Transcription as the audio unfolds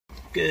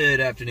Good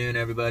afternoon,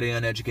 everybody.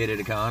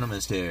 Uneducated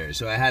Economist here.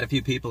 So I had a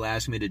few people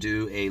ask me to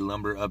do a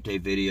lumber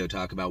update video,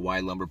 talk about why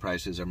lumber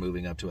prices are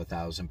moving up to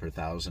 1,000 per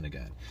thousand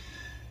again.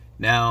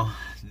 Now,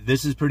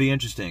 this is pretty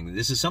interesting.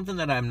 This is something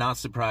that I'm not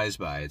surprised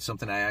by. It's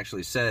something I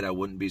actually said I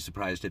wouldn't be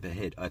surprised if it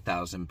hit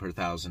 1,000 per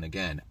thousand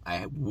again.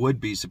 I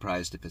would be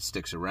surprised if it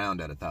sticks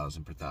around at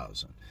 1,000 per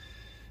thousand.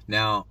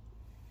 Now,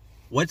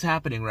 what's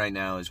happening right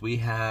now is we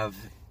have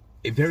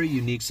a very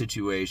unique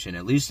situation,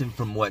 at least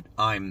from what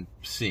I'm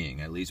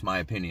seeing, at least my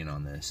opinion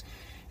on this,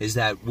 is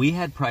that we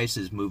had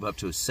prices move up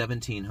to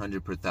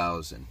 1,700 per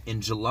thousand. In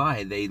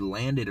July, they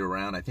landed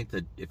around, I think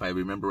that if I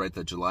remember right,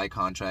 the July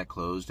contract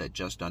closed at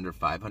just under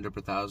 500 per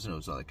thousand. It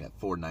was like at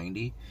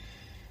 490.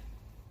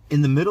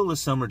 In the middle of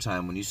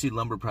summertime, when you see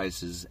lumber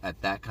prices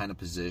at that kind of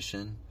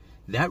position,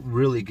 that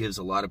really gives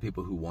a lot of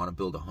people who want to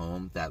build a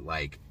home that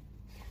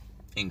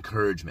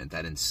encouragement,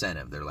 that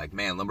incentive. They're like,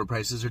 man, lumber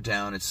prices are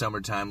down, it's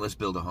summertime, let's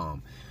build a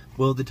home.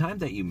 Well, the time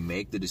that you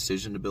make the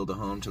decision to build a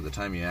home to the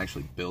time you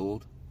actually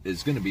build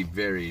is going to be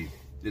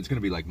it's going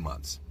to be like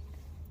months.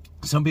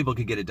 Some people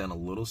could get it done a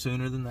little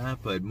sooner than that,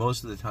 but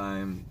most of the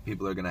time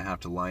people are going to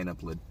have to line up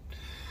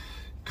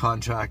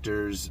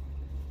contractors,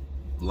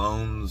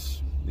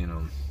 loans,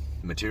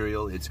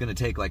 material. It's going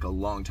to take like a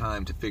long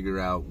time to figure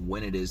out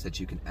when it is that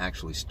you can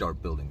actually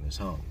start building this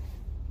home.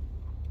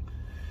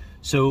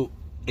 So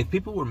if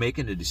people were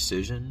making a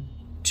decision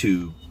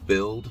to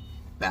build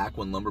back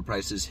when lumber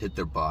prices hit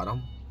their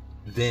bottom,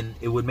 then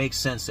it would make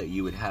sense that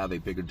you would have a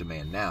bigger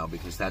demand now,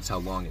 because that's how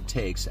long it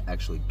takes to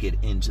actually get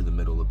into the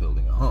middle of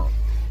building a home.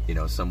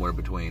 Somewhere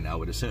between, I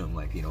would assume,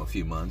 a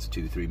few months,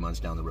 2-3 months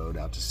down the road,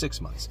 out to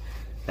 6 months.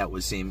 That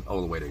would seem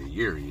all the way to a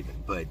year even.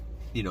 But,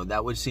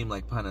 that would seem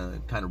like kind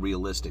of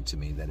realistic to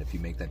me, that if you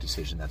make that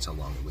decision, that's how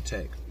long it would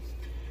take.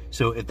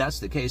 So if that's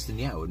the case, then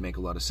yeah, it would make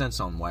a lot of sense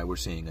on why we're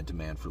seeing a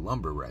demand for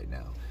lumber right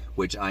now.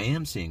 Which I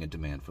am seeing a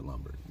demand for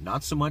lumber.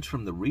 Not so much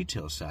from the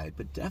retail side,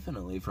 but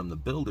definitely from the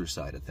builder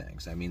side of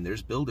things. I mean,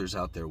 there's builders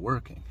out there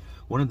working.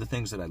 One of the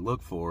things that I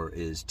look for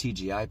is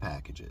TGI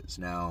packages.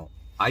 Now,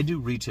 I do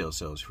retail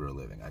sales for a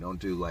living. I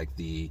don't do like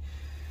the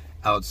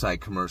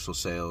outside commercial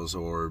sales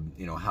or,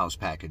 house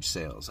package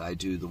sales. I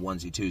do the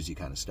onesie-twosie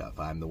kind of stuff.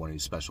 I'm the one who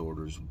special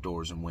orders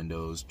doors and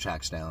windows,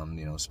 tracks down,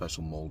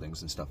 special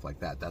moldings and stuff like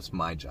that. That's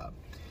my job.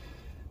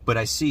 But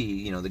I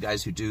see, the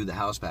guys who do the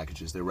house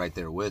packages, they're right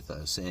there with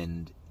us.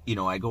 And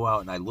I go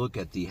out and I look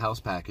at the house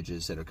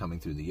packages that are coming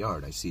through the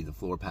yard. I see the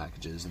floor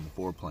packages and the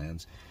floor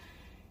plans.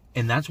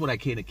 And that's what I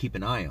kind of keep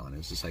an eye on.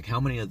 It's just like, how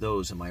many of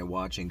those am I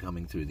watching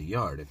coming through the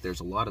yard? If there's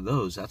a lot of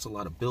those, that's a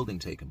lot of building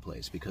taking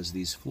place, because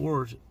these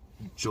floor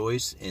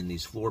joists and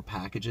these floor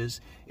packages,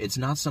 it's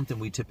not something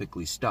we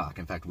typically stock.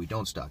 In fact, we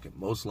don't stock it.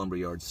 Most lumber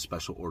yards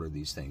special order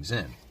these things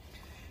in.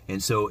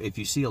 And so if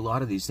you see a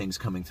lot of these things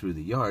coming through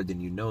the yard,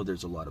 then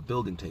there's a lot of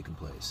building taking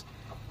place.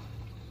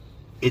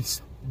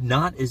 It's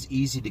not as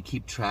easy to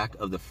keep track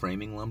of the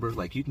framing lumber.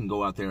 Like, you can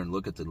go out there and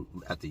look at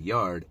the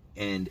yard,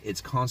 and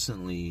it's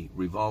constantly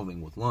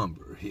revolving with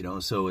lumber,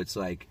 so it's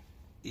like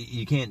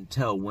you can't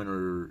tell when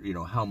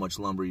or how much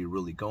lumber you're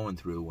really going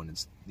through when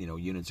it's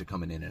units are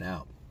coming in and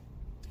out.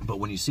 But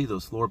when you see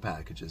those floor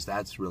packages,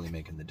 that's really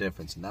making the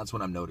difference, and that's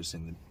what I'm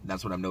noticing.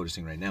 That's what I'm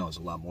noticing right now, is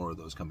a lot more of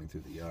those coming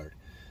through the yard.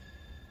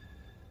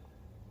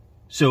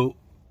 So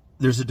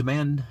there's a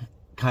demand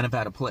kind of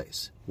out of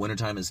place.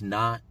 Wintertime is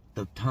not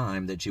the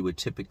time that you would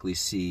typically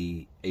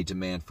see a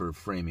demand for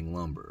framing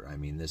lumber. I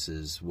mean, this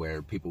is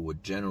where people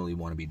would generally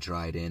want to be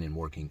dried in and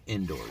working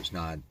indoors,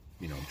 not,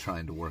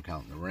 trying to work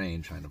out in the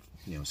rain, trying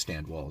to,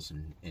 stand walls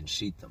and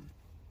sheet them.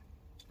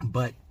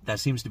 But that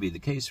seems to be the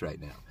case right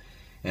now.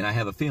 And I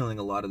have a feeling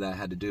a lot of that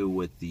had to do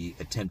with the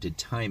attempted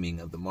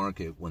timing of the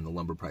market when the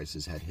lumber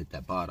prices had hit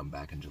that bottom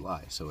back in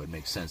July. So it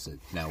makes sense that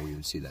now we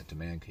would see that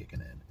demand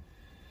kicking in.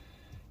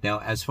 Now,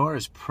 as far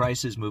as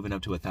prices moving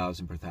up to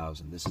 1,000 per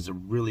thousand, this is a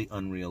really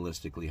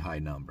unrealistically high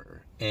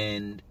number.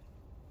 And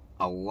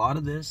a lot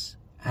of this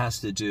has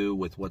to do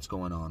with what's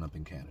going on up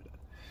in Canada.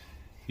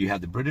 You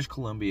have the British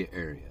Columbia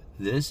area.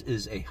 This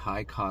is a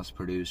high-cost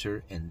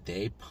producer, and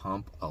they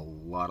pump a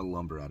lot of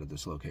lumber out of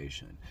this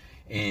location.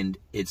 And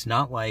it's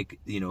not like,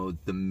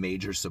 the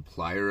major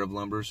supplier of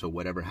lumber, so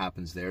whatever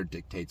happens there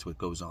dictates what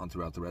goes on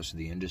throughout the rest of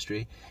the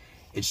industry.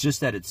 It's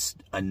just that it's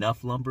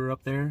enough lumber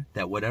up there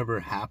that whatever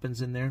happens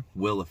in there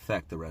will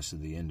affect the rest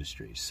of the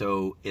industry.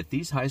 So if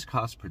these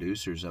high-cost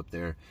producers up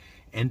there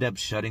end up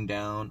shutting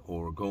down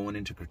or going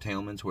into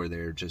curtailments where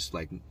they're just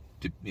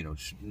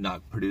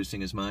not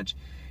producing as much,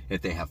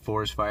 if they have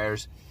forest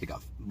fires,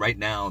 right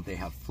now they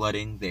have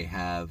flooding, they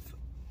have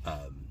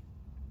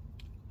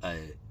a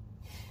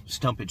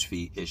stumpage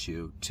fee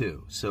issue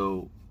too.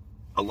 So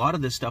a lot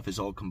of this stuff is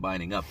all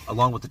combining up,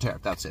 along with the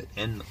tariff. That's it,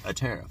 and a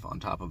tariff on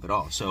top of it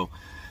all. So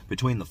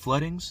between the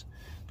floodings,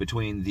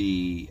 between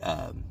the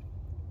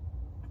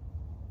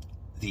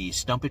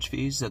stumpage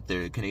fees that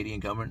the Canadian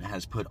government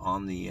has put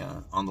on the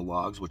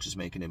logs, which is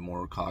making it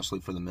more costly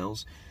for the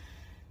mills,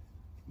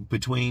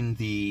 between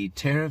the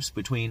tariffs,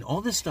 between all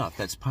this stuff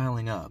that's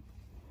piling up,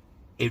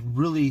 it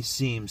really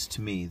seems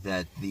to me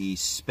that the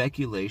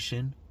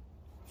speculation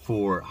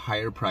for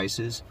higher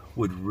prices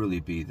would really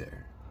be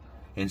there.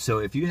 And so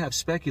if you have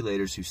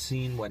speculators who've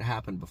seen what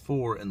happened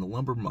before in the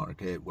lumber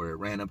market, where it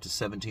ran up to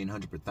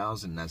 $1,700 per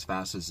thousand as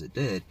fast as it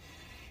did,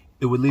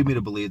 it would lead me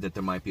to believe that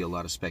there might be a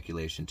lot of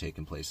speculation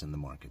taking place in the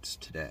markets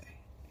today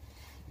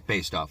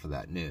based off of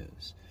that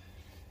news.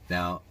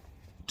 Now,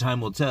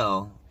 time will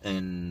tell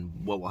and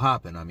what will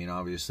happen. I mean,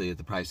 obviously, if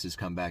the prices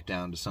come back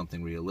down to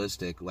something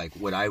realistic, like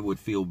what I would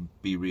feel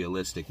be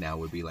realistic now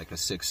would be like a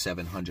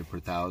 $600-700 per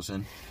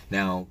thousand.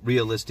 Now,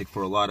 realistic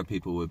for a lot of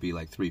people would be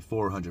like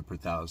 $300-400 per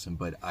thousand,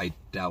 but I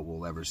doubt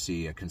we'll ever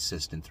see a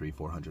consistent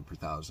 $300-400 per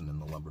thousand in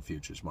the lumber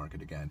futures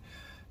market again.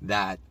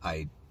 That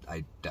I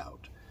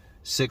doubt.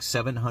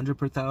 $600-700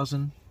 per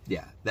thousand,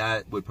 yeah,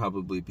 that would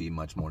probably be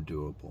much more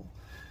doable.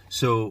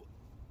 So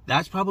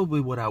that's probably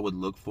what I would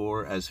look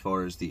for as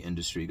far as the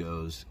industry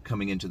goes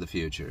coming into the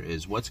future,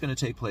 is what's going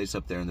to take place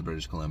up there in the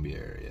British Columbia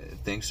area. If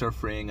things start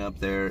freeing up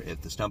there,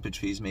 if the stumpage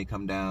fees may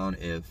come down,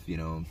 if, you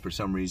know, for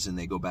some reason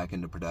they go back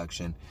into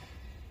production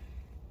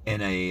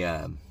in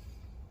a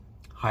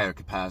higher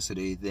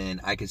capacity,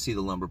 then I could see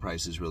the lumber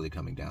prices really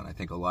coming down. I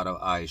think a lot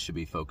of eyes should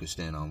be focused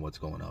in on what's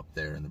going up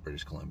there in the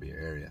British Columbia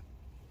area.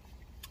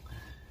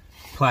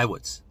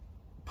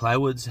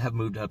 Plywoods have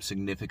moved up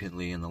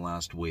significantly in the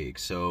last week.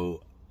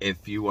 So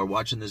if you are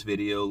watching this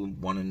video,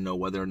 want to know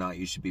whether or not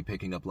you should be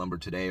picking up lumber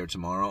today or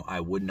tomorrow, I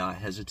would not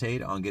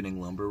hesitate on getting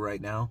lumber right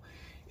now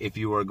if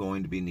you are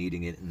going to be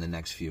needing it in the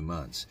next few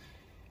months.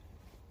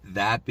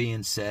 That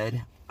being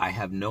said, I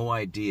have no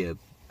idea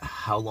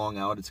how long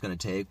out it's going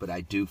to take, but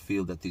I do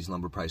feel that these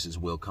lumber prices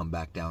will come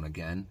back down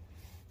again.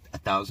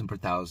 $1,000 per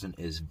thousand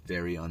is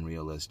very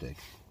unrealistic.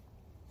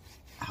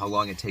 How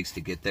long it takes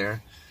to get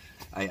there,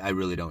 I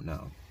really don't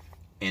know.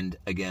 And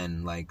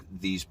again, like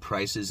these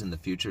prices in the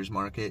futures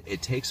market,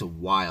 it takes a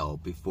while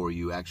before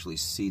you actually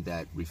see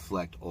that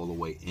reflect all the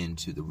way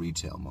into the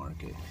retail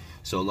market.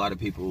 So a lot of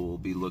people will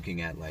be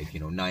looking at like, you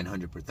know,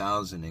 $900 per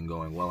thousand and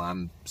going, well,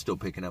 I'm still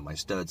picking up my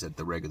studs at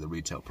the regular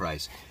retail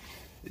price.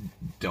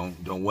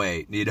 Don't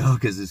wait, you know,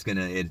 because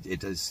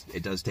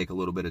it does take a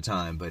little bit of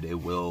time, but it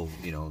will,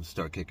 you know,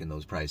 start kicking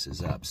those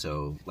prices up.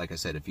 So like I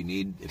said, if you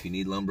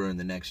need lumber in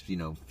the next, you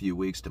know, few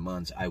weeks to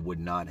months, I would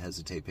not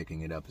hesitate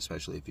picking it up,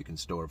 especially if you can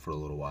store it for a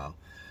little while.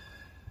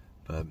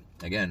 But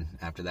again,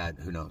 after that,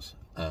 who knows?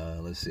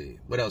 Let's see,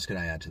 what else can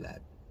I add to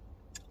that?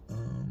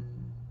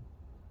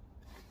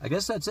 I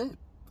guess that's it.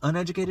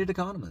 Uneducated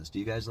economist.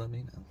 You guys let me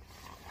know.